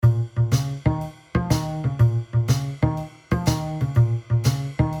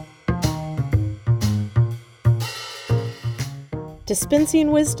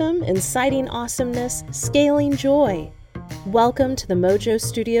Dispensing wisdom, inciting awesomeness, scaling joy. Welcome to the MoJOE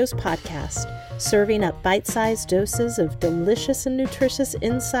Studios podcast, serving up bite-sized doses of delicious and nutritious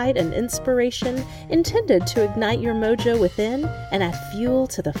insight and inspiration intended to ignite your mojo within and add fuel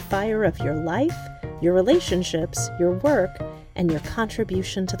to the fire of your life, your relationships, your work, and your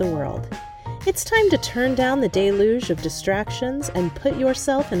contribution to the world. It's time to turn down the deluge of distractions and put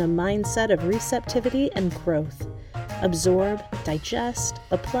yourself in a mindset of receptivity and growth. Absorb, digest,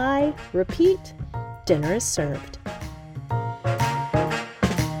 apply, repeat. Dinner is served.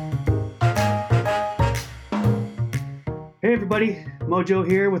 Hey everybody, MoJOE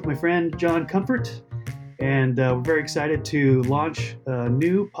here with my friend John Comfort, and we're very excited to launch a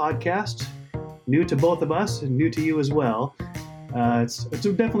new podcast, new to both of us and new to you as well. It's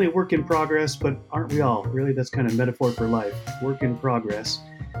definitely a work in progress, but aren't we all? Really, that's kind of metaphor for life, work in progress.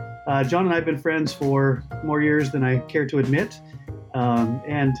 John and I have been friends for more years than I care to admit,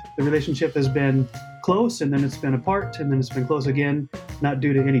 and the relationship has been close, and then it's been apart, and then it's been close again, not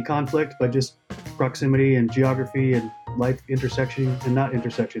due to any conflict, but just proximity and geography and life intersection and not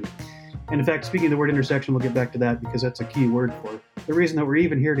intersection. And in fact, speaking of the word intersection, we'll get back to that because that's a key word for the reason that we're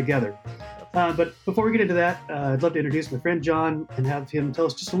even here together. But before we get into that, I'd love to introduce my friend John and have him tell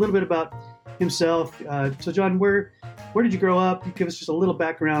us just a little bit about himself. So John, where did you grow up? You give us just a little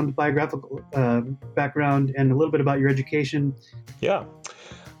biographical background and a little bit about your education. Yeah,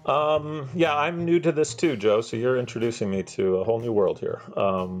 I'm new to this too, Joe, so you're introducing me to a whole new world here.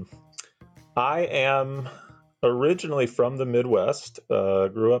 I am originally from the Midwest,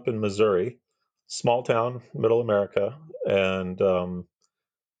 grew up in Missouri, small town, middle America, and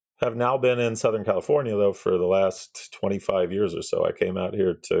have now been in Southern California, though, for the last 25 years or so. I came out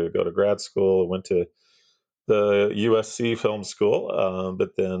here to go to grad school, went to the USC film school,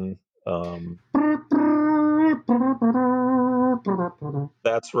 but then...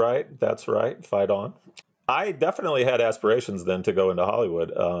 That's right, fight on. I definitely had aspirations then to go into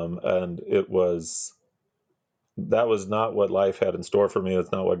Hollywood, and that was not what life had in store for me.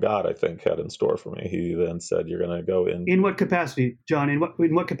 It's not what God, I think, had in store for me. He then said, "You're going to go in." In what capacity, John? In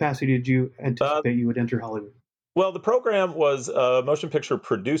what capacity did you anticipate you would enter Hollywood? Well, the program was motion picture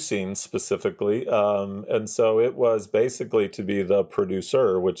producing specifically, and so it was basically to be the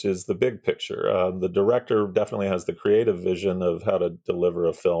producer, which is the big picture. The director definitely has the creative vision of how to deliver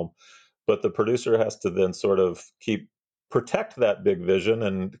a film, but the producer has to then sort of protect that big vision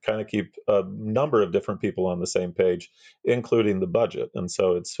and kind of keep a number of different people on the same page, including the budget. And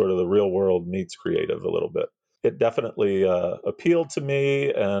so it's sort of the real world meets creative a little bit. It definitely appealed to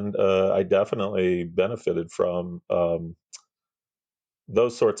me, and I definitely benefited from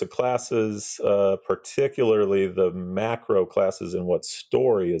those sorts of classes, particularly the macro classes in what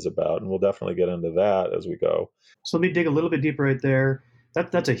story is about. And we'll definitely get into that as we go. So let me dig a little bit deeper right there.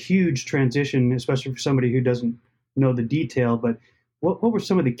 That's a huge transition, especially for somebody who doesn't know the detail. But what were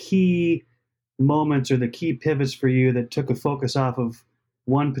some of the key moments or the key pivots for you that took a focus off of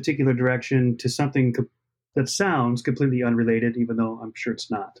one particular direction to something that sounds completely unrelated, even though I'm sure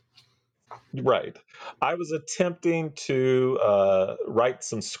it's not? Right. I was attempting to write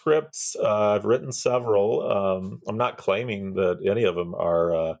some scripts. I've written several. I'm not claiming that any of them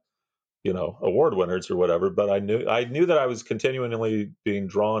are, award winners or whatever, but I knew that I was continually being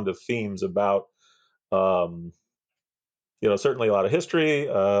drawn to themes about, certainly a lot of history,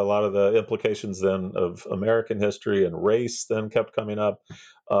 a lot of the implications then of American history and race then kept coming up.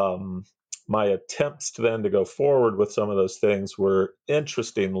 My attempts to go forward with some of those things were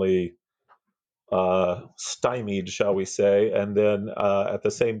interestingly stymied, shall we say. And then at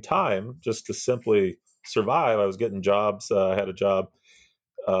the same time, just to simply survive, I was getting jobs. I had a job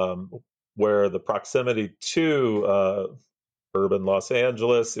where the proximity to urban Los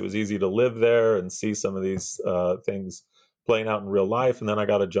Angeles, it was easy to live there and see some of these things playing out in real life. And then I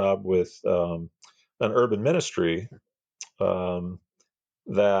got a job with an urban ministry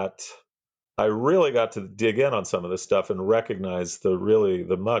that I really got to dig in on some of this stuff and recognize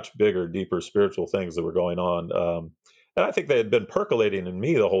the much bigger, deeper spiritual things that were going on. And I think they had been percolating in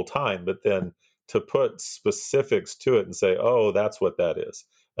me the whole time, but then to put specifics to it and say, oh, that's what that is.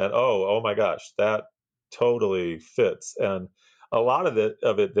 And oh my gosh, that totally fits. And a lot of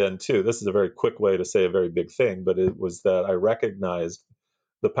it then too, this is a very quick way to say a very big thing, but it was that I recognized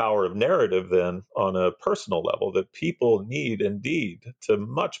the power of narrative then on a personal level, that people need indeed to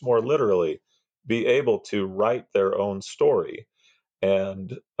much more literally be able to write their own story.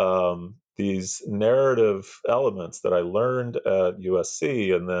 And these narrative elements that I learned at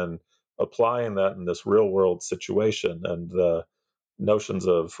USC and then applying that in this real world situation and the notions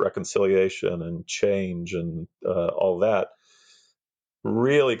of reconciliation and change and all that,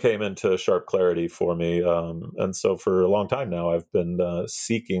 really came into sharp clarity for me. And so for a long time now, I've been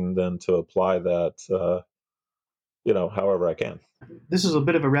seeking then to apply that, however I can. This is a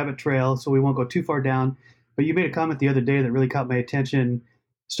bit of a rabbit trail, so we won't go too far down. But you made a comment the other day that really caught my attention.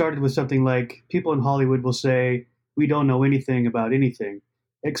 Started with something like people in Hollywood will say, "We don't know anything about anything."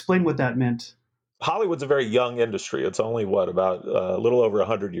 Explain what that meant. Hollywood's a very young industry. It's only about a little over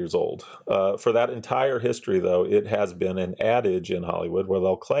 100 years old. For that entire history, though, it has been an adage in Hollywood where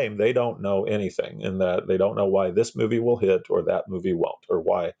they'll claim they don't know anything, and that they don't know why this movie will hit or that movie won't, or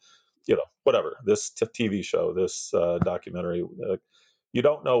why, whatever, this TV show, this documentary. You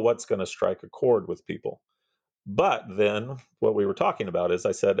don't know what's going to strike a chord with people. But then what we were talking about is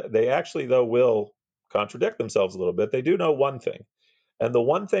I said they actually, though, will contradict themselves a little bit. They do know one thing. And the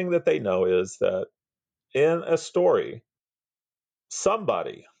one thing that they know is that in a story,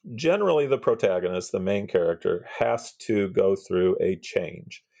 somebody, generally the protagonist, the main character, has to go through a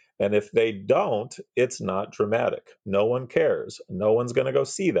change. And if they don't, it's not dramatic. No one cares. No one's going to go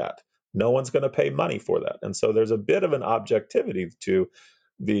see that. No one's going to pay money for that. And so there's a bit of an objectivity to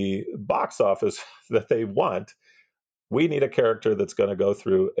the box office that they want. We need a character that's going to go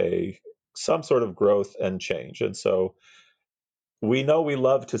through some sort of growth and change. And so we know we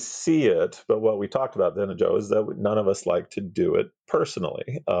love to see it, but what we talked about then, Joe, is that none of us like to do it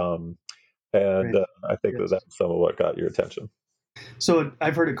personally. And Right. I think Yes. that's some of what got your attention. So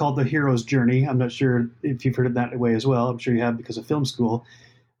I've heard it called the hero's journey. I'm not sure if you've heard it that way as well. I'm sure you have because of film school.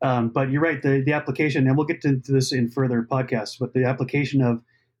 But you're right. The application, and we'll get to this in further podcasts, but the application of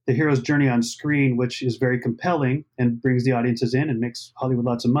the hero's journey on screen, which is very compelling and brings the audiences in and makes Hollywood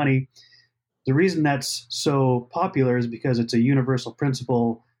lots of money. The reason that's so popular is because it's a universal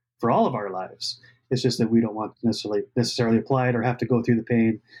principle for all of our lives. It's just that we don't want to necessarily apply it or have to go through the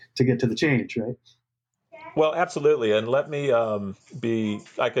pain to get to the change, right? Well, absolutely. And let me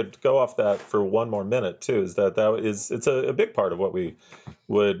I could go off that for one more minute too, is it's a big part of what we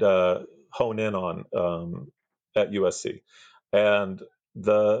would hone in on at USC. And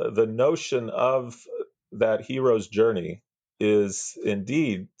the notion of that hero's journey is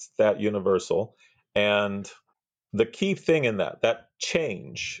indeed that universal. And the key thing in that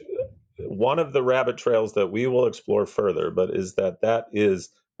change, one of the rabbit trails that we will explore further, but is that is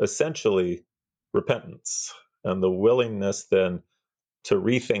essentially repentance and the willingness then to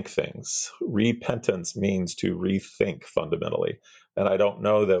rethink things. Repentance means to rethink fundamentally. And I don't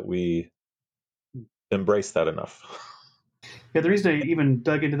know that we embrace that enough. Yeah, the reason I even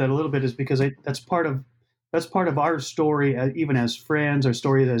dug into that a little bit is because that's part of our story, even as friends, our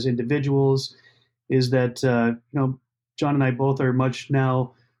story as individuals, is that John and I both are much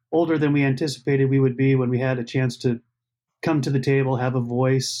now older than we anticipated we would be when we had a chance to come to the table, have a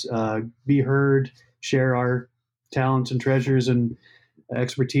voice, be heard, share our talents and treasures and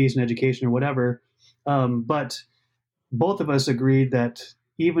expertise and education or whatever. But both of us agreed that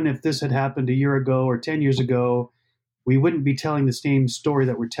even if this had happened a year ago or 10 years ago, we wouldn't be telling the same story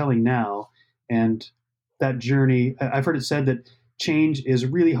that we're telling now. And that journey, I've heard it said that change is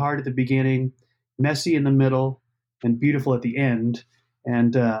really hard at the beginning, messy in the middle, and beautiful at the end.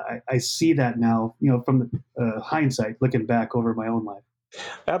 And I see that now, from the hindsight, looking back over my own life.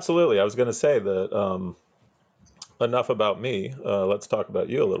 Absolutely. I was going to say that enough about me. Let's talk about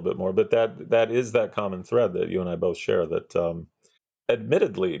you a little bit more. But that is that common thread that you and I both share. That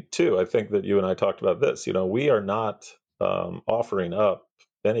admittedly, too, I think that you and I talked about this. We are not offering up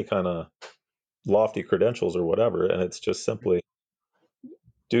any kind of lofty credentials or whatever, and it's just simply,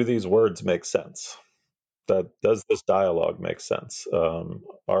 do these words make sense? Does this dialogue make sense?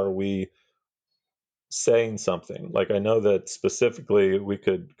 Are we saying something? Like, I know that specifically we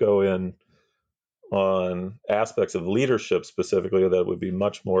could go in on aspects of leadership specifically that would be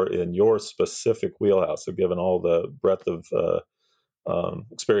much more in your specific wheelhouse, so given all the breadth of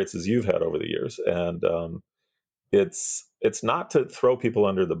experiences you've had over the years. And it's not to throw people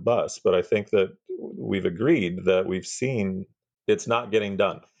under the bus, but I think that we've agreed that we've seen it's not getting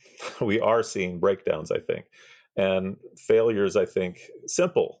done. We are seeing breakdowns, I think, and failures. I think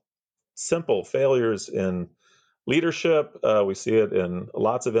simple failures in leadership. We see it in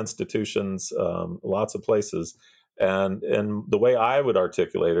lots of institutions, lots of places. And the way I would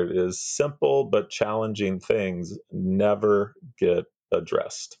articulate it is simple but challenging things never get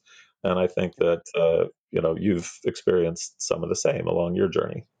addressed. And I think that you've experienced some of the same along your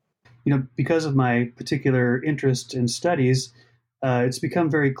journey. Because of my particular interest in studies, it's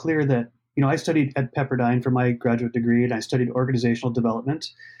become very clear that, I studied at Pepperdine for my graduate degree, and I studied organizational development.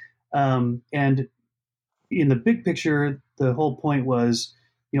 And in the big picture, the whole point was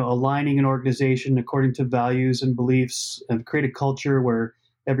aligning an organization according to values and beliefs, and create a culture where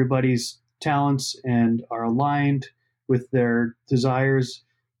everybody's talents and are aligned with their desires,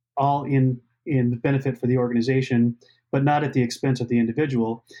 all in benefit for the organization, but not at the expense of the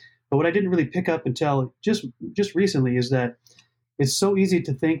individual. But what I didn't really pick up until just recently is that it's so easy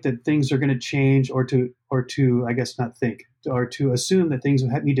to think that things are going to change, or to I guess not think, or to assume that things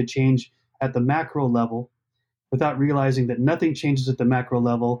need to change at the macro level, without realizing that nothing changes at the macro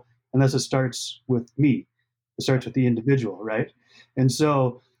level unless it starts with me. It starts with the individual, right? And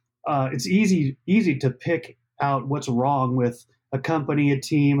so it's easy to pick out what's wrong with a company, a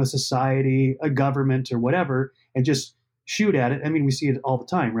team, a society, a government, or whatever, and just shoot at it. I mean, we see it all the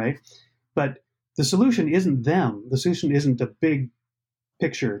time, right? But the solution isn't them. The solution isn't a big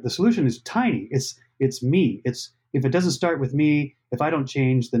picture. The solution is tiny. It's me. It's if it doesn't start with me, if I don't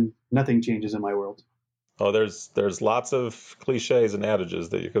change, then nothing changes in my world. Oh, there's lots of cliches and adages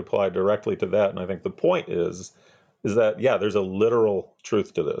that you could apply directly to that, and I think the point is that yeah, there's a literal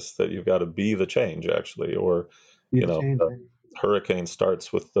truth to this, that you've got to be the change actually, or Be you the know, change, the right? hurricane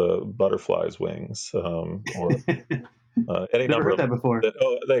starts with the butterfly's wings, or any Never number heard of that before. that.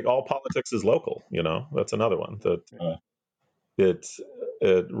 Oh, like all politics is local. That's another one that it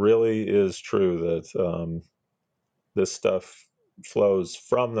it really is true that this stuff flows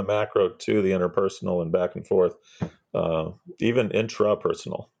from the macro to the interpersonal and back and forth, even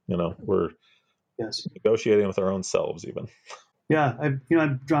intrapersonal. We're Yes. negotiating with our own selves, even. Yeah,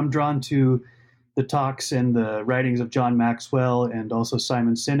 I'm drawn to the talks and the writings of John Maxwell and also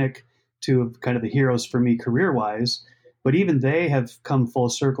Simon Sinek, two of kind of the heroes for me career wise. But even they have come full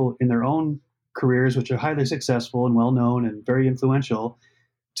circle in their own careers, which are highly successful and well known and very influential.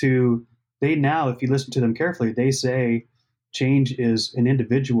 To they now, if you listen to them carefully, they say change is an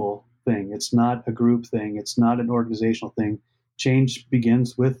individual thing. It's not a group thing. It's not an organizational thing. Change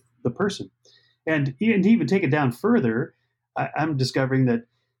begins with the person. And to even take it down further, I'm discovering that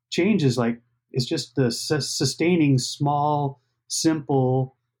change is like it's just the sustaining small,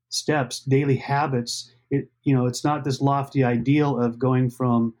 simple steps, daily habits. It's not this lofty ideal of going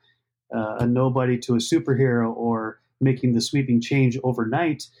from a nobody to a superhero or making the sweeping change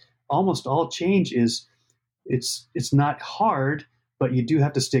overnight. Almost all change is it's not hard, but you do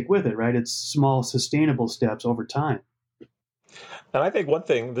have to stick with it, right? It's small, sustainable steps over time. And I think one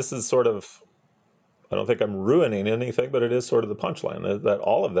thing, this is sort of, I don't think I'm ruining anything, but it is sort of the punchline that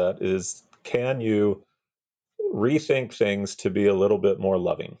all of that is, can you rethink things to be a little bit more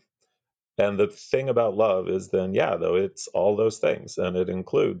loving? And the thing about love is then, yeah, though, it's all those things, and it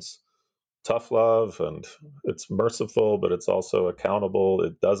includes tough love, and it's merciful, but it's also accountable.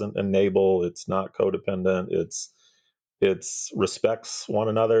 It doesn't enable. It's not codependent. It's respects one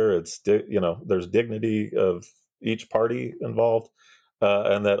another. There's dignity of each party involved,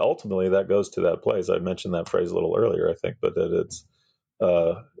 and that ultimately that goes to that place. I mentioned that phrase a little earlier, I think, but that it's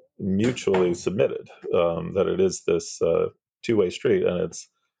mutually submitted. That it is this two-way street, and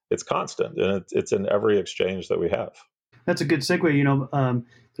it's constant, and it's in every exchange that we have. That's a good segue.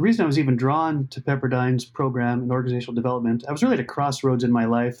 The reason I was even drawn to Pepperdine's program in organizational development, I was really at a crossroads in my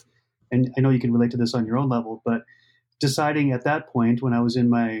life, and I know you can relate to this on your own level, but deciding at that point when I was in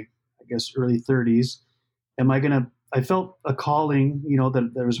my, I guess, early 30s, I felt a calling,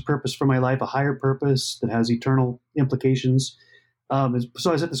 that there was a purpose for my life, a higher purpose that has eternal implications.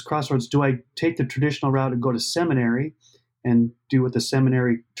 So I was at this crossroads. Do I take the traditional route and go to seminary and do what the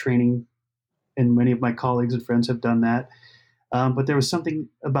seminary training, and many of my colleagues and friends have done that. But there was something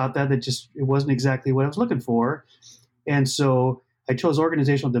about that it wasn't exactly what I was looking for. And so I chose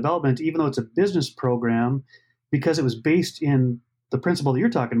organizational development, even though it's a business program, because it was based in the principle that you're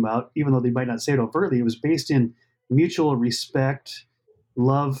talking about, even though they might not say it overtly. It was based in mutual respect,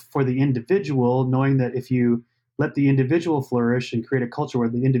 love for the individual, knowing that if you let the individual flourish and create a culture where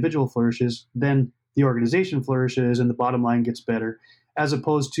the individual flourishes, then the organization flourishes and the bottom line gets better, as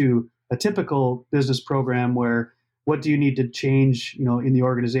opposed to a typical business program where what do you need to change, in the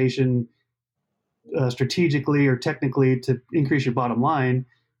organization strategically or technically to increase your bottom line,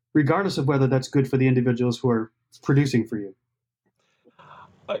 regardless of whether that's good for the individuals who are producing for you.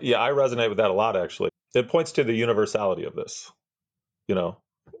 Yeah, I resonate with that a lot, actually. It points to the universality of this. You know,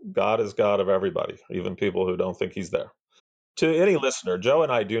 God is God of everybody, even people who don't think he's there. To any listener, Joe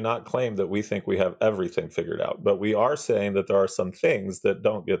and I do not claim that we think we have everything figured out, but we are saying that there are some things that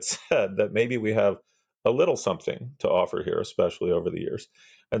don't get said, that maybe we have a little something to offer here, especially over the years.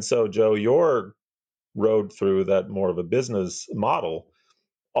 And so, Joe, your road through that more of a business model,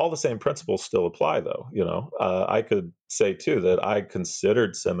 all the same principles still apply, though. I could say too that I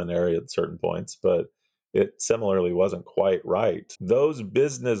considered seminary at certain points, but it similarly wasn't quite right. Those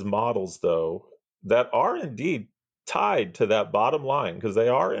business models, though, that are indeed tied to that bottom line, because they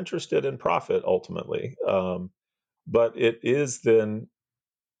are interested in profit ultimately. But it is then,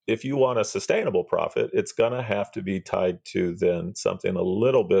 if you want a sustainable profit, it's going to have to be tied to then something a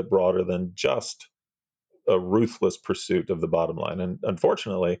little bit broader than just a ruthless pursuit of the bottom line. And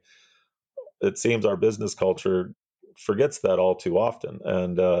unfortunately, it seems our business culture forgets that all too often.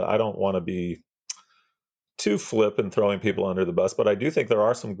 And I don't want to be too flip in throwing people under the bus, but I do think there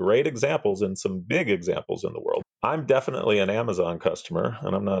are some great examples and some big examples in the world. I'm definitely an Amazon customer,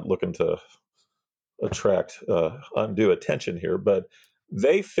 and I'm not looking to attract undue attention here, but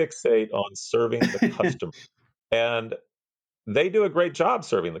they fixate on serving the customer. And they do a great job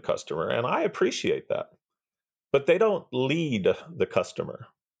serving the customer, and I appreciate that. But they don't lead the customer.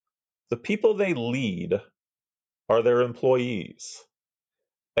 The people they lead are their employees.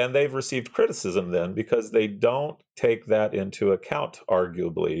 And they've received criticism then because they don't take that into account,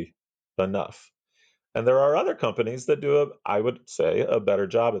 arguably, enough. And there are other companies that do, I would say, a better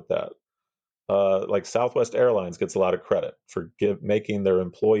job at that. Like Southwest Airlines gets a lot of credit for making their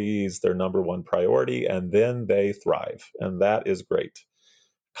employees their number one priority, and then they thrive. And that is great.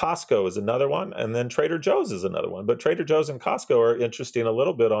 Costco is another one, and then Trader Joe's is another one. But Trader Joe's and Costco are interesting a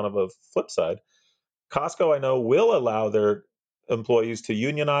little bit on a flip side. Costco, I know, will allow their employees to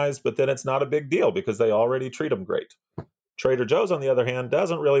unionize, but then it's not a big deal because they already treat them great. Trader Joe's, on the other hand,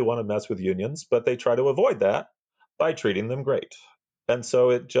 doesn't really want to mess with unions, but they try to avoid that by treating them great. And so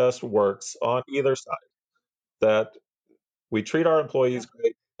it just works on either side, that we treat our employees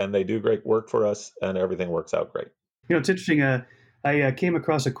great and they do great work for us and everything works out great. It's interesting. I came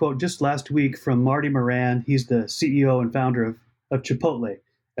across a quote just last week from Marty Moran. He's the CEO and founder of Chipotle.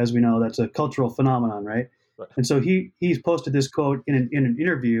 As we know, that's a cultural phenomenon, right? Right. And so he's posted this quote in an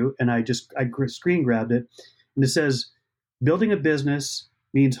interview, and I screen grabbed it, and it says, "Building a business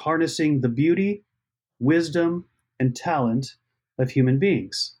means harnessing the beauty, wisdom, and talent of human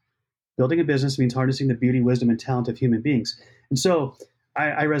beings. Building a business means harnessing the beauty, wisdom, and talent of human beings." And so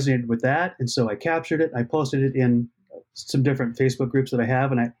I resonated with that, and so I captured it. I posted it in some different Facebook groups that I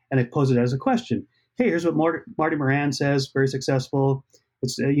have, and I posed it as a question. Hey, here's what Marty Moran says. Very successful.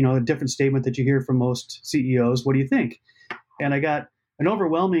 It's a different statement that you hear from most CEOs. What do you think? And I got an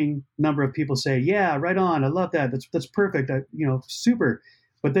overwhelming number of people say, "Yeah, right on. I love that. That's perfect. Super."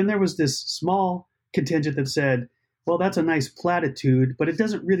 But then there was this small contingent that said, "Well, that's a nice platitude, but it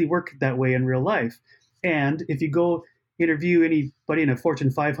doesn't really work that way in real life. And if you go interview anybody in a Fortune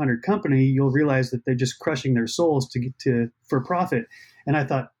 500 company, you'll realize that they're just crushing their souls for profit." And I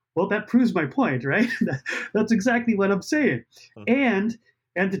thought, well, that proves my point, right? That's exactly what I'm saying. Mm-hmm.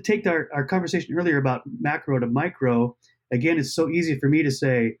 And to take our conversation earlier about macro to micro, again, it's so easy for me to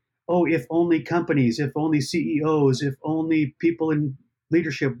say, oh, if only companies, if only CEOs, if only people in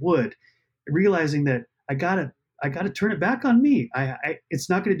leadership would, realizing that I gotta turn it back on me. It's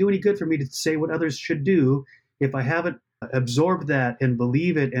not going to do any good for me to say what others should do if I haven't absorbed that and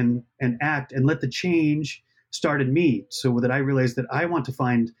believe it and act and let the change start in me, so that I realize that I want to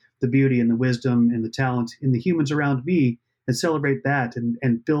find the beauty and the wisdom and the talent in the humans around me and celebrate that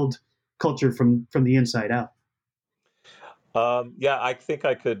and build culture from the inside out. Yeah, I think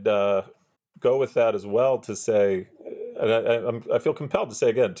I could go with that as well to say, and I feel compelled to say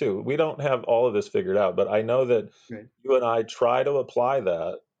again, too, we don't have all of this figured out, but I know that right. You and I try to apply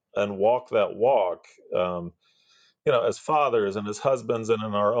that and walk that walk, as fathers and as husbands and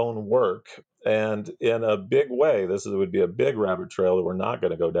in our own work. And in a big way, would be a big rabbit trail that we're not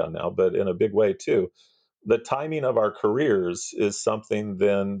going to go down now, but in a big way, too, the timing of our careers is something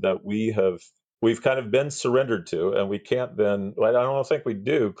then that we've kind of been surrendered to, and we can't then, I don't think we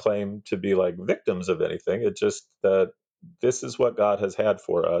do claim to be like victims of anything. It's just that this is what God has had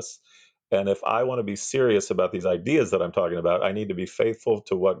for us. And if I want to be serious about these ideas that I'm talking about, I need to be faithful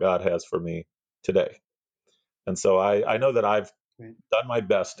to what God has for me today. And so I know that I've done my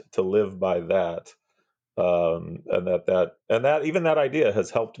best to live by that. And that even that idea has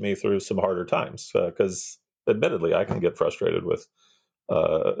helped me through some harder times, because admittedly, I can get frustrated with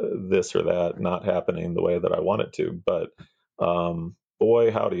this or that not happening the way that I want it to. But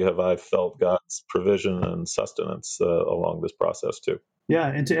boy, howdy, have I felt God's provision and sustenance along this process too. Yeah,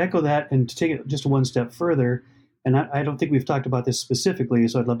 and to echo that and to take it just one step further, and I don't think we've talked about this specifically,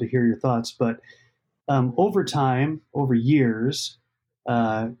 so I'd love to hear your thoughts, but over time, over years,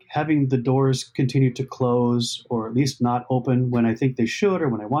 having the doors continue to close or at least not open when I think they should or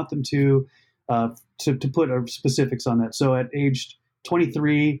when I want them to put specifics on that. So at age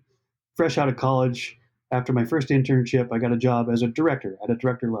 23, fresh out of college, after my first internship, I got a job as a director at a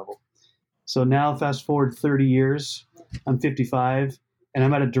director level. So now fast forward 30 years, I'm 55 and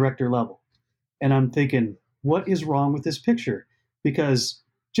I'm at a director level. And I'm thinking, what is wrong with this picture? Because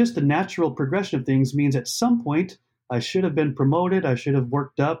just the natural progression of things means at some point I should have been promoted, I should have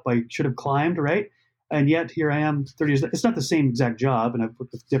worked up, I should have climbed, right? And yet here I am 30 years. It's not the same exact job, and I've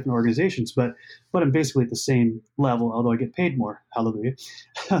worked with different organizations, but I'm basically at the same level, although I get paid more. Hallelujah.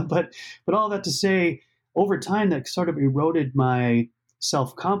 but all that to say, over time, that sort of eroded my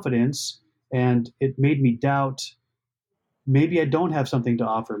self-confidence, and it made me doubt maybe I don't have something to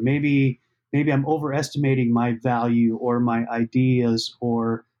offer. Maybe I'm overestimating my value or my ideas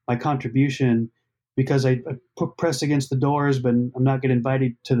or my contribution because I press against the doors, but I'm not getting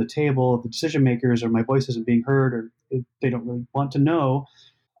invited to the table of the decision makers, or my voice isn't being heard, or they don't really want to know.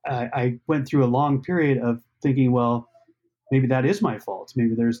 I went through a long period of thinking, well, maybe that is my fault.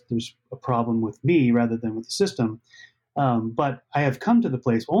 Maybe there's a problem with me rather than with the system. But I have come to the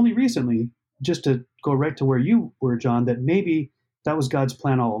place only recently, just to go right to where you were, John, that maybe that was God's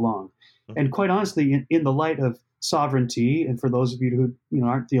plan all along. And quite honestly, in the light of sovereignty, and for those of you who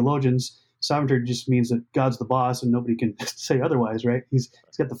aren't theologians, sovereignty just means that God's the boss and nobody can say otherwise, right? He's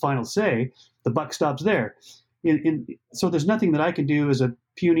got the final say. The buck stops there. So there's nothing that I can do as a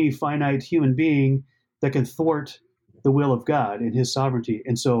puny, finite human being that can thwart the will of God and his sovereignty.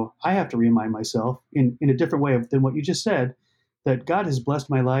 And so I have to remind myself in a different way than what you just said, that God has blessed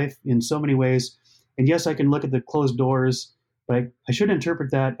my life in so many ways. And yes, I can look at the closed doors, but I should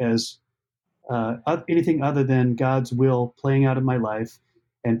interpret that as anything other than God's will playing out in my life.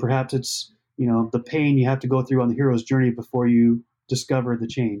 And perhaps it's, the pain you have to go through on the hero's journey before you discover the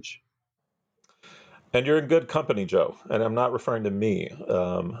change. And you're in good company, Joe. And I'm not referring to me.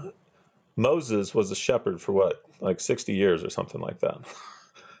 Moses was a shepherd for what, like 60 years or something like that.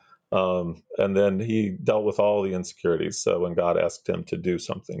 And then he dealt with all the insecurities. So when God asked him to do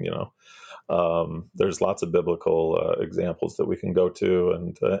something, there's lots of biblical examples that we can go to,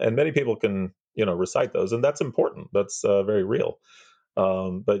 and many people can, recite those, and that's important. That's very real.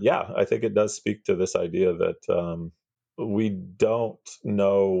 But yeah, I think it does speak to this idea that we don't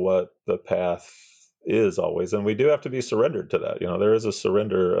know what the path is always, and we do have to be surrendered to that. There is a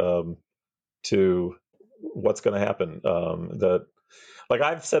surrender to what's going to happen. That, like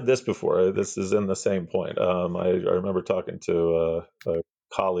I've said this before, this is in the same point. I remember talking to a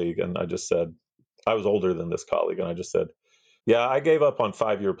colleague, and I just said, I was older than this colleague, and I just said, yeah, I gave up on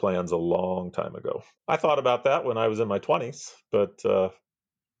 5-year plans a long time ago. I thought about that when I was in my 20s, but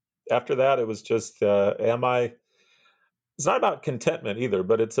after that, it was just, it's not about contentment either,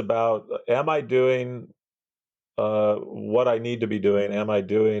 but it's about, am I doing what I need to be doing? Am I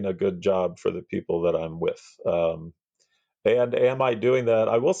doing a good job for the people that I'm with? And am I doing that?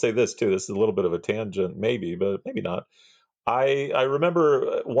 I will say this too. This is a little bit of a tangent, maybe, but maybe not. I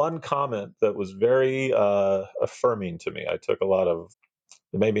remember one comment that was very affirming to me. It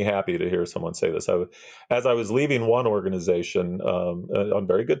made me happy to hear someone say this. As I was leaving one organization on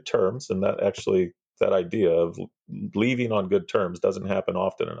very good terms, and that idea of leaving on good terms doesn't happen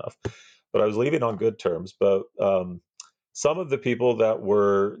often enough. But I was leaving on good terms. But some of the people that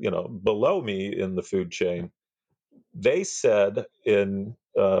were, below me in the food chain, they said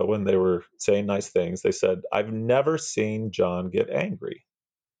when they were saying nice things, they said, "I've never seen John get angry."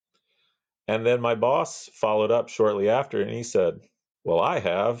 And then my boss followed up shortly after, and he said, "Well, I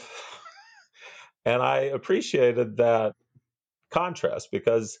have." And I appreciated that contrast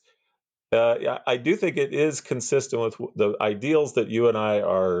because I do think it is consistent with the ideals that you and I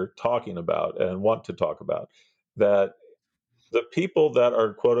are talking about and want to talk about, that the people that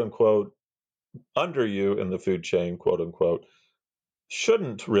are quote unquote under you in the food chain, quote unquote,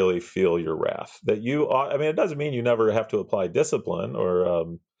 shouldn't really feel your wrath. That you are, I mean, it doesn't mean you never have to apply discipline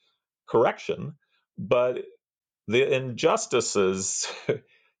or correction, but the injustices,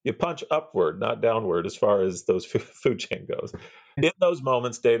 you punch upward, not downward, as far as those food chain goes. In those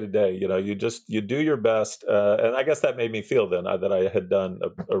moments, day to day, you do your best, and I guess that made me feel then that I had done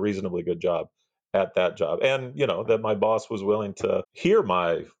a reasonably good job at that job, and that my boss was willing to hear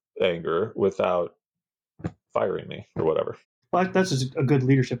my anger without firing me or whatever. Well, that's just a good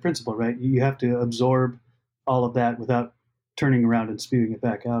leadership principle, right? You have to absorb all of that without turning around and spewing it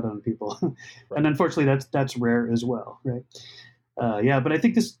back out on people. Right. And unfortunately, that's rare as well, right? But I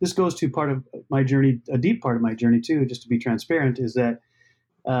think this goes to part of my journey, a deep part of my journey too. Just to be transparent, is that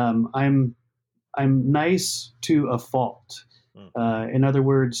I'm nice to a fault. In other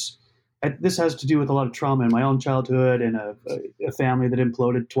words, this has to do with a lot of trauma in my own childhood and a family that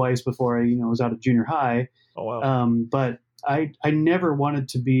imploded twice before I was out of junior high. Oh, wow. But I never wanted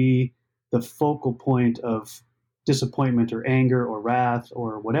to be the focal point of disappointment or anger or wrath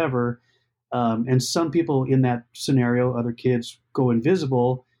or whatever. And some people in that scenario, other kids, go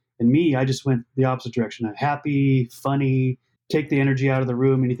invisible. And me, I just went the opposite direction. I'm happy, funny, take the energy out of the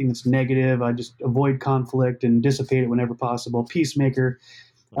room. Anything that's negative, I just avoid conflict and dissipate it whenever possible. Peacemaker,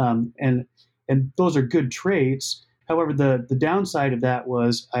 and those are good traits. However, the downside of that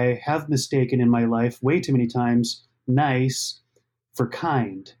was I have mistaken in my life way too many times nice for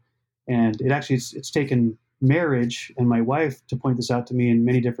kind, and it's taken marriage and my wife to point this out to me in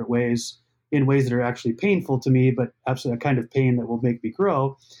many different ways, in ways that are actually painful to me, but absolutely a kind of pain that will make me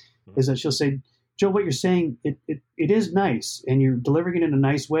grow. Is that she'll say, Joe, what you're saying, it is nice, and you're delivering it in a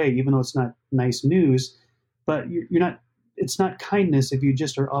nice way, even though it's not nice news, but you're not, it's not kindness if you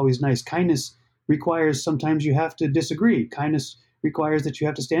just are always nice. Kindness requires sometimes you have to disagree. Kindness requires that you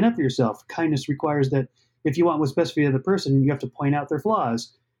have to stand up for yourself. Kindness requires that if you want what's best for the other person, you have to point out their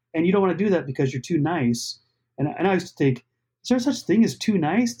flaws. And you don't want to do that because you're too nice. And I used to think, is there such thing as too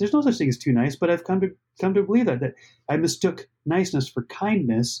nice? There's no such thing as too nice, but I've come to believe that I mistook niceness for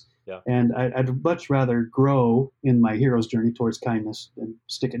kindness. Yeah. And I'd much rather grow in my hero's journey towards kindness than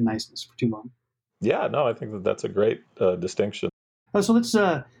stick at niceness for too long. Yeah, no, I think that's a great distinction. So let's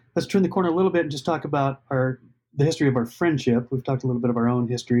turn the corner a little bit and just talk about the history of our friendship. We've talked a little bit of our own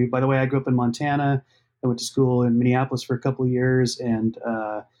history. By the way, I grew up in Montana. I went to school in Minneapolis for a couple of years, and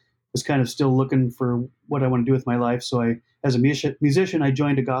was kind of still looking for what I want to do with my life. So as a musician, I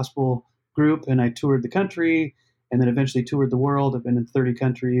joined a gospel group, and I toured the country, and then eventually toured the world. I've been in 30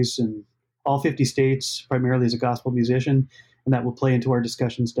 countries and all 50 states, primarily as a gospel musician, and that will play into our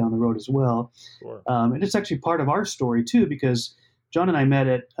discussions down the road as well. Sure. And it's actually part of our story too, because John and I met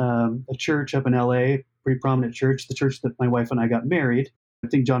at a church up in LA, pretty prominent church, the church that my wife and I got married. I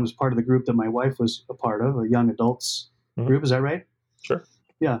think John was part of the group that my wife was a part of, a young adults group. Is that right? Sure.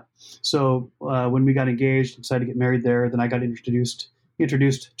 Yeah. So when we got engaged, decided to get married there, then I got introduced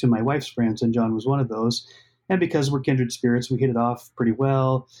to my wife's friends, and John was one of those. And because we're kindred spirits, we hit it off pretty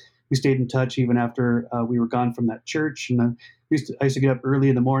well. We stayed in touch even after we were gone from that church. And I used to get up early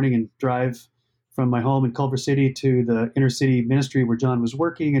in the morning and drive from my home in Culver City to the inner city ministry where John was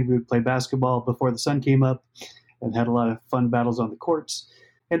working, and we would play basketball before the sun came up and had a lot of fun battles on the courts.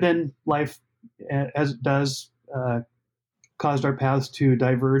 And then life, as it does, caused our paths to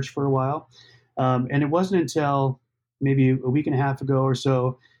diverge for a while. And it wasn't until maybe a week and a half ago or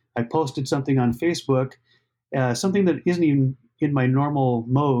so, I posted something on Facebook, something that isn't even in my normal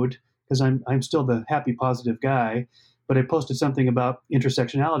mode, because I'm still the happy, positive guy. But I posted something about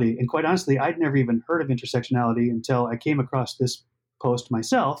intersectionality. And quite honestly, I'd never even heard of intersectionality until I came across this post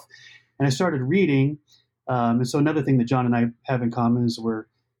myself. And I started reading. And so another thing that John and I have in common is we're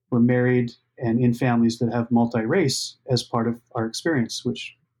married and in families that have multi-race as part of our experience,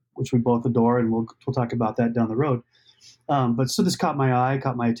 which we both adore, and we'll talk about that down the road. But so this caught my eye,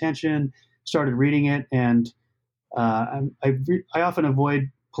 caught my attention, started reading it, and I often avoid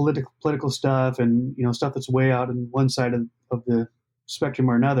political stuff and stuff that's way out on one side of the spectrum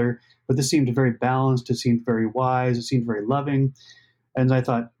or another. But this seemed very balanced. It seemed very wise. It seemed very loving. And I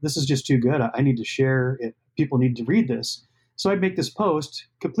thought, this is just too good. I need to share it. People need to read this. So I make this post,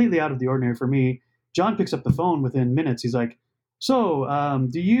 completely out of the ordinary for me. John picks up the phone within minutes. He's like, so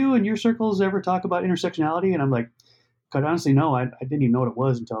do you and your circles ever talk about intersectionality? And I'm like, quite honestly, no, I didn't even know what it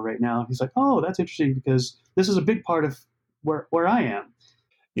was until right now. He's like, oh, that's interesting, because this is a big part of where I am.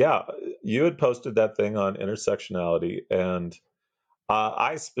 Yeah, you had posted that thing on intersectionality, and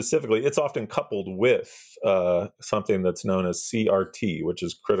I specifically, it's often coupled with something that's known as CRT, which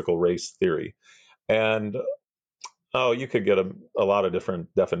is critical race theory. And you could get a lot of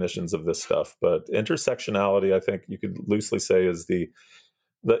different definitions of this stuff, but intersectionality, I think you could loosely say, is the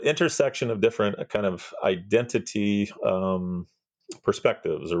intersection of different kind of identity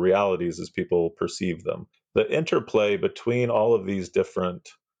perspectives or realities as people perceive them. The interplay between all of these different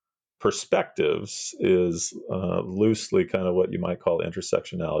perspectives is loosely kind of what you might call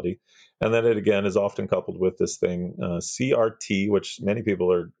intersectionality. And then it again is often coupled with this thing, CRT, which many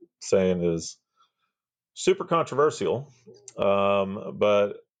people are saying is super controversial.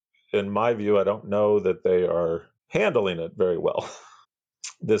 But in my view, I don't know that they are handling it very well.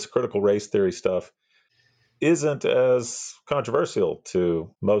 This critical race theory stuff isn't as controversial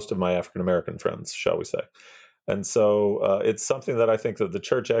to most of my African American friends, shall we say. And so it's something that I think that the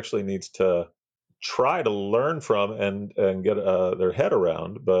church actually needs to try to learn from and get their head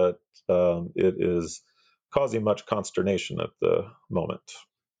around, but it is causing much consternation at the moment.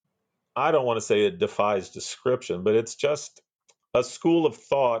 I don't want to say it defies description, but it's just a school of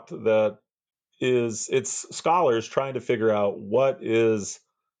thought that it's scholars trying to figure out what is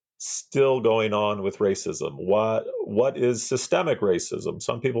still going on with racism? What is systemic racism?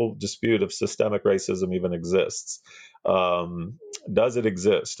 Some people dispute if systemic racism even exists. Does it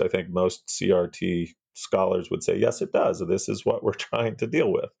exist? I think most CRT scholars would say yes, it does. This is what we're trying to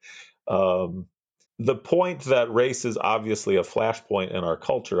deal with. The point that race is obviously a flashpoint in our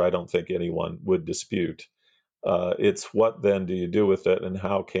culture, I don't think anyone would dispute. It's what then do you do with it, and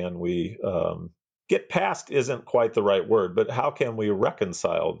how can we get past isn't quite the right word, but how can we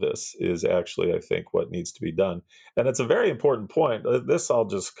reconcile this is actually, I think, what needs to be done. And it's a very important point. This I'll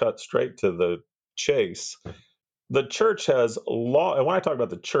just cut straight to the chase. The church has long, and when I talk about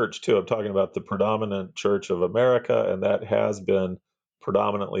the church too, I'm talking about the predominant church of America, and that has been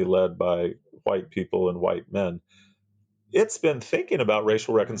predominantly led by white people and white men. It's been thinking about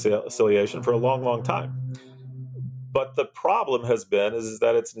racial reconciliation for a long, long time. But the problem has been is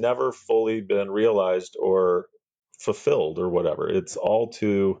that it's never fully been realized or fulfilled or whatever. It's all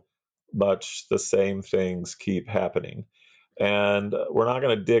too much the same things keep happening. And we're not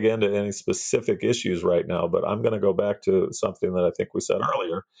going to dig into any specific issues right now, but I'm going to go back to something that I think we said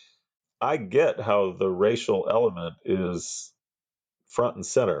earlier. I get how the racial element is front and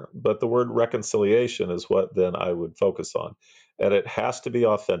center, but the word reconciliation is what then I would focus on. And it has to be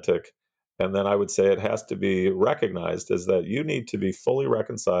authentic. And then I would say it has to be recognized as that you need to be fully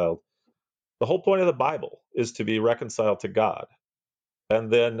reconciled. The whole point of the Bible is to be reconciled to God. And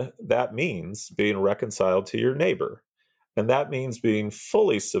then that means being reconciled to your neighbor. And that means being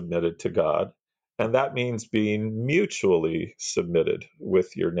fully submitted to God. And that means being mutually submitted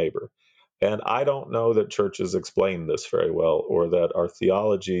with your neighbor. And I don't know that churches explain this very well, or that our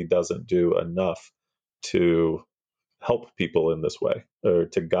theology doesn't do enough to help people in this way, or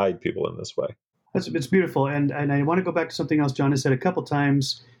to guide people in this way. It's beautiful, and I want to go back to something else John has said a couple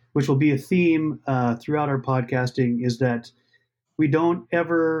times, which will be a theme throughout our podcasting, is that we don't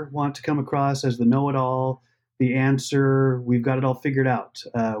ever want to come across as the know-it-all, the answer, we've got it all figured out.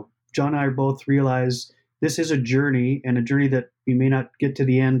 John and I both realize this is a journey, and a journey that we may not get to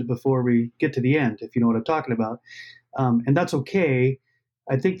the end before we get to the end, if you know what I'm talking about. And that's okay.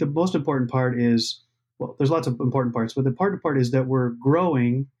 I think the most important part is, well, there's lots of important parts, but the important part is that we're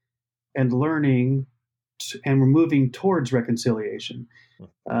growing and learning and we're moving towards reconciliation.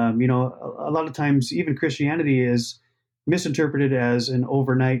 A lot of times even Christianity is misinterpreted as an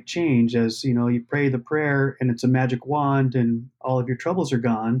overnight change, as, you pray the prayer and it's a magic wand and all of your troubles are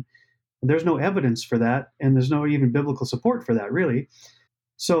gone. There's no evidence for that, and there's no even biblical support for that, really.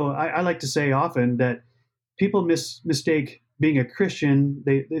 So I like to say often that people mistake being a Christian.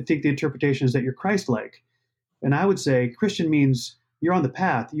 They think the interpretation is that you're Christ-like. And I would say Christian means you're on the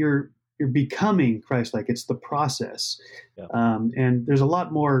path. You're becoming Christ-like. It's the process. Yeah. And there's a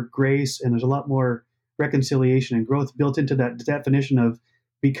lot more grace and there's a lot more reconciliation and growth built into that definition of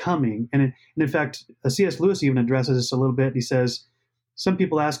becoming. And in fact, C.S. Lewis even addresses this a little bit. He says, some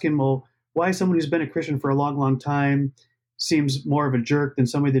people ask him, well, why someone who's been a Christian for a long, long time seems more of a jerk than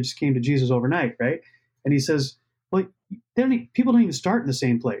somebody that just came to Jesus overnight, right? And he says, well, people don't even start in the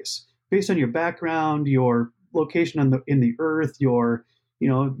same place. Based on your background, your location in the earth, your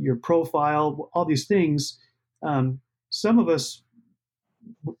profile, all these things. Some of us,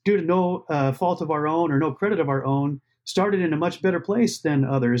 due to no fault of our own or no credit of our own, started in a much better place than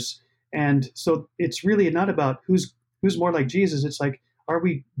others. And so it's really not about who's more like Jesus. It's like, are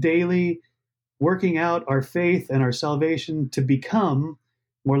we daily working out our faith and our salvation to become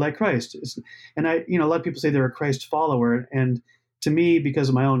more like Christ? And a lot of people say they're a Christ follower. And to me, because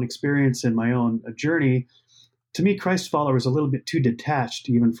of my own experience and my own journey, to me, Christ follower is a little bit too detached,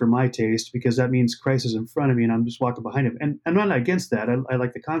 even for my taste, because that means Christ is in front of me and I'm just walking behind him. And I'm not against that. I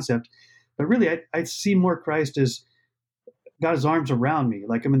like the concept. But really, I see more Christ as got his arms around me,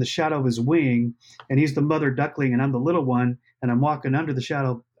 like I'm in the shadow of his wing, and he's the mother duckling, and I'm the little one, and I'm walking under the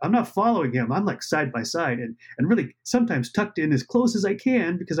shadow. I'm not following him. I'm like side by side, and really sometimes tucked in as close as I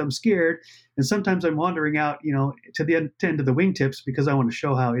can because I'm scared, and sometimes I'm wandering out, to the end of the wingtips because I want to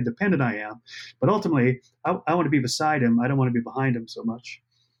show how independent I am. But ultimately, I want to be beside him. I don't want to be behind him so much.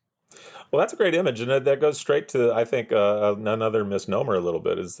 Well, that's a great image, and that goes straight to, I think, another misnomer a little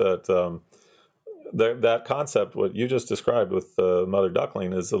bit is that that concept, what you just described with the mother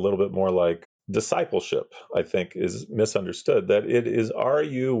duckling, is a little bit more like discipleship, I think, is misunderstood. That it is, are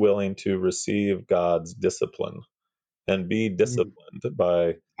you willing to receive God's discipline and be disciplined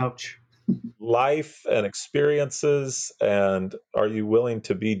by Ouch. life and experiences? And are you willing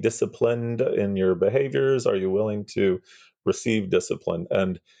to be disciplined in your behaviors? Are you willing to receive discipline?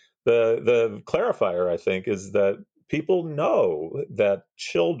 And the clarifier, I think, is that people know that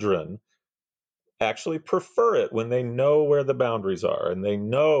children actually prefer it when they know where the boundaries are and they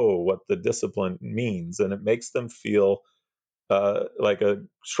know what the discipline means, and it makes them feel like a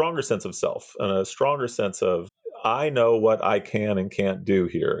stronger sense of self and a stronger sense of, I know what I can and can't do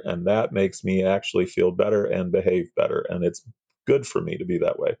here, and that makes me actually feel better and behave better, and it's good for me to be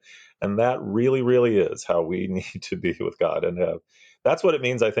that way. And that really, really is how we need to be with God and have. That's what it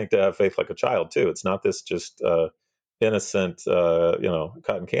means, I think, to have faith like a child too. It's not this just innocent,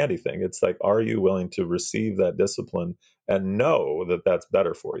 cotton candy thing. It's like, are you willing to receive that discipline and know that that's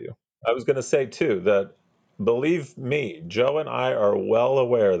better for you? I was going to say too that, believe me, Joe and I are well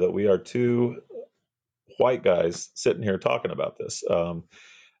aware that we are two white guys sitting here talking about this.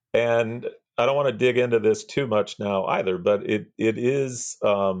 And I don't want to dig into this too much now either, but it is,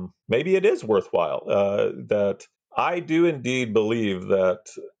 maybe it is worthwhile, that I do indeed believe that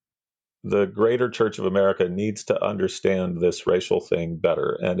the greater Church of America needs to understand this racial thing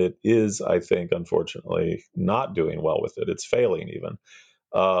better. And it is, I think, unfortunately, not doing well with it. It's failing even.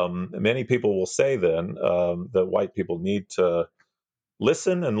 Many people will say then that white people need to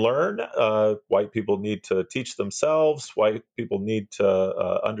listen and learn. White people need to teach themselves. White people need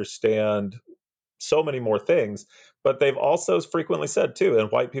to understand so many more things. But they've also frequently said too, and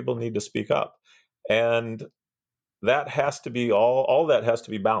white people need to speak up. And that has to be all that has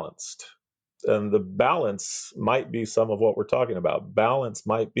to be balanced. And the balance might be some of what we're talking about. Balance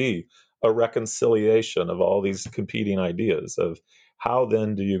might be a reconciliation of all these competing ideas of how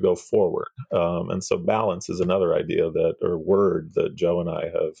then do you go forward. And so balance is another idea or word that Joe and I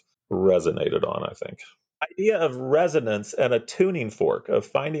have resonated on, I think. Idea of resonance and a tuning fork of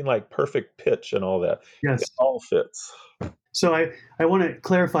finding like perfect pitch and all that. It Yes. all fits. So I want to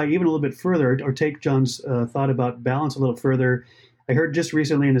clarify even a little bit further, or take John's thought about balance a little further. I heard just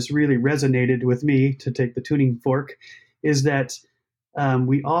recently, and this really resonated with me, to take the tuning fork, is that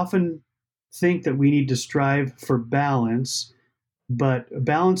we often think that we need to strive for balance, but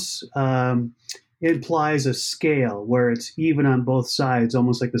balance implies a scale where it's even on both sides,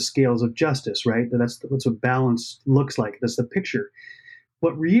 almost like the scales of justice, right? That's what balance looks like. That's the picture.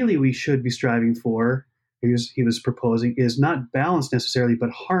 What really we should be striving for, he was proposing, is not balance necessarily,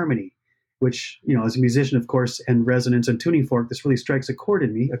 but harmony, which, as a musician, of course, and resonance and tuning fork, this really strikes a chord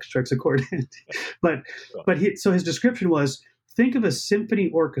in me, strikes a chord. but so his description was, think of a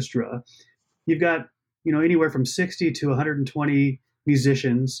symphony orchestra. You've got, anywhere from 60 to 120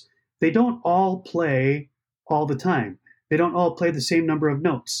 musicians. They don't all play all the time. They don't all play the same number of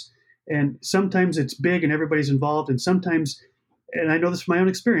notes. And sometimes it's big and everybody's involved, and sometimes, and I know this from my own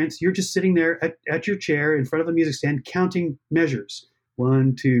experience, you're just sitting there at your chair in front of a music stand counting measures.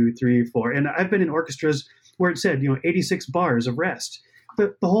 1, 2, 3, 4. And I've been in orchestras where it said, 86 bars of rest.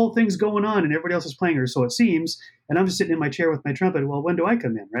 The whole thing's going on and everybody else is playing, or so it seems. And I'm just sitting in my chair with my trumpet. Well, when do I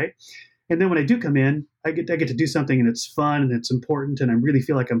come in, right? And then when I do come in, I get to do something, and it's fun and it's important and I really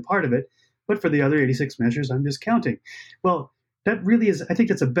feel like I'm part of it. But for the other 86 measures, I'm just counting. Well, that really is, I think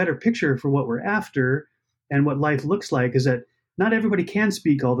that's a better picture for what we're after, and what life looks like, is that not everybody can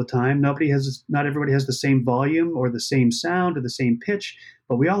speak all the time. Not everybody has the same volume or the same sound or the same pitch,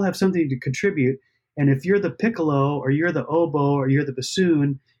 but we all have something to contribute. And if you're the piccolo or you're the oboe or you're the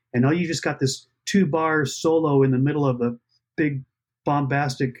bassoon, and all you just got this 2-bar solo in the middle of a big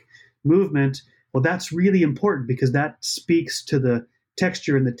bombastic movement, well, that's really important, because that speaks to the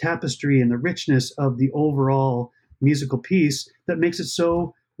texture and the tapestry and the richness of the overall musical piece that makes it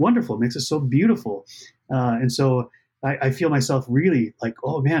so wonderful, makes it so beautiful. And so I feel myself really like,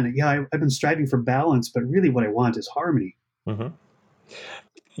 oh man, yeah, I've been striving for balance, but really what I want is harmony. Mm-hmm.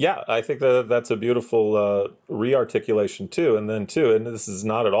 Yeah, I think that's a beautiful re-articulation too. And then too, and this is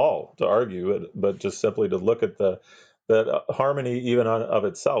not at all to argue it, but just simply to look at that harmony even of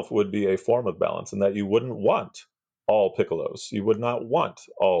itself would be a form of balance, and that you wouldn't want all piccolos, you would not want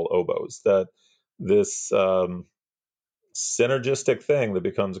all oboes. That this synergistic thing that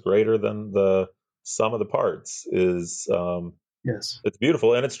becomes greater than the sum of the parts is Yes, it's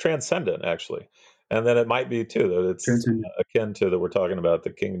beautiful, and it's transcendent actually. And then it might be too that it's transcendent. akin to that we're talking about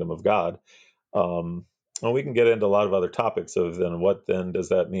the kingdom of God. And we can get into a lot of other topics of then what then does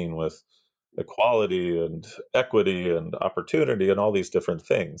that mean with equality and equity and opportunity and all these different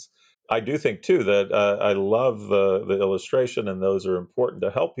things. I do think too that I love the illustration, and those are important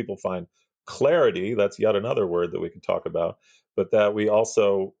to help people find clarity. That's yet another word that we can talk about, but that we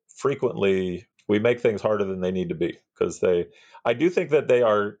also frequently we make things harder than they need to be, because I do think that they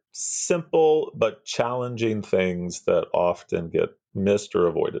are simple but challenging things that often get missed or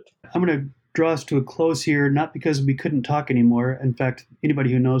avoided. I'm going to draw us to a close here, not because we couldn't talk anymore. In fact,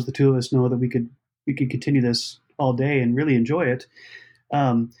 anybody who knows the two of us know that we could continue this all day and really enjoy it.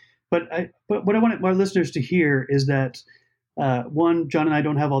 But what I want our listeners to hear is that one, John and I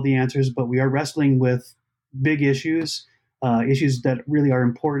don't have all the answers, but we are wrestling with big issues, issues that really are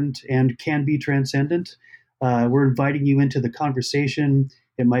important and can be transcendent. We're inviting you into the conversation.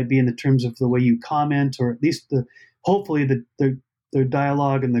 It might be in the terms of the way you comment, or at least hopefully the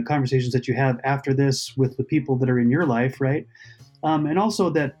dialogue and the conversations that you have after this with the people that are in your life, right? And also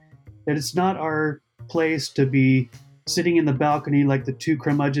that it's not our place to be sitting in the balcony like the two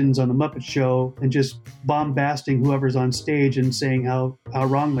curmudgeons on the Muppet Show and just bombasting whoever's on stage and saying how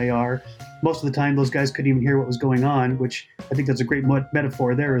wrong they are. Most of the time, those guys couldn't even hear what was going on, which I think that's a great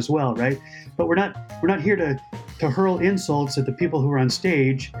metaphor there as well, right? But we're not here to hurl insults at the people who are on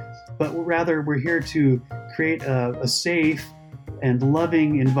stage, but rather we're here to create a safe and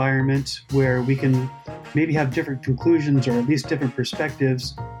loving environment where we can maybe have different conclusions or at least different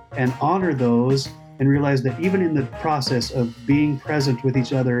perspectives and honor those and realize that even in the process of being present with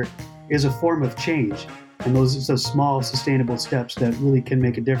each other is a form of change. And those are small, sustainable steps that really can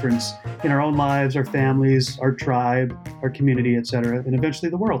make a difference in our own lives, our families, our tribe, our community, etc., and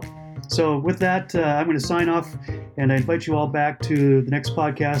eventually the world. So with that, I'm going to sign off, and I invite you all back to the next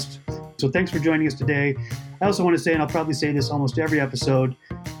podcast. So thanks for joining us today. I also want to say, and I'll probably say this almost every episode,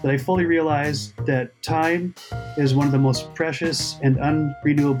 that I fully realize that time is one of the most precious and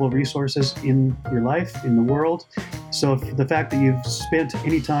unrenewable resources in your life, in the world. So the fact that you've spent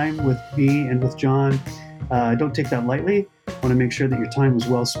any time with me and with John, don't take that lightly. I want to make sure that your time was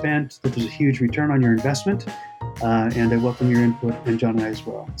well spent, that there's a huge return on your investment, and I welcome your input, and John and I as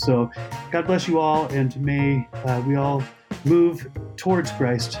well. So God bless you all, and may we all move towards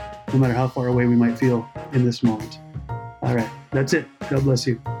Christ, no matter how far away we might feel in this moment. All right, that's it. God bless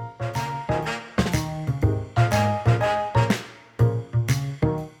you.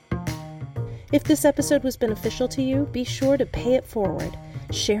 If this episode was beneficial to you, be sure to pay it forward,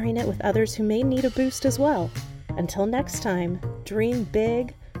 sharing it with others who may need a boost as well. Until next time, dream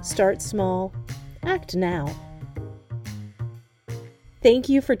big, start small, act now. Thank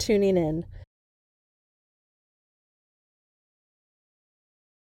you for tuning in.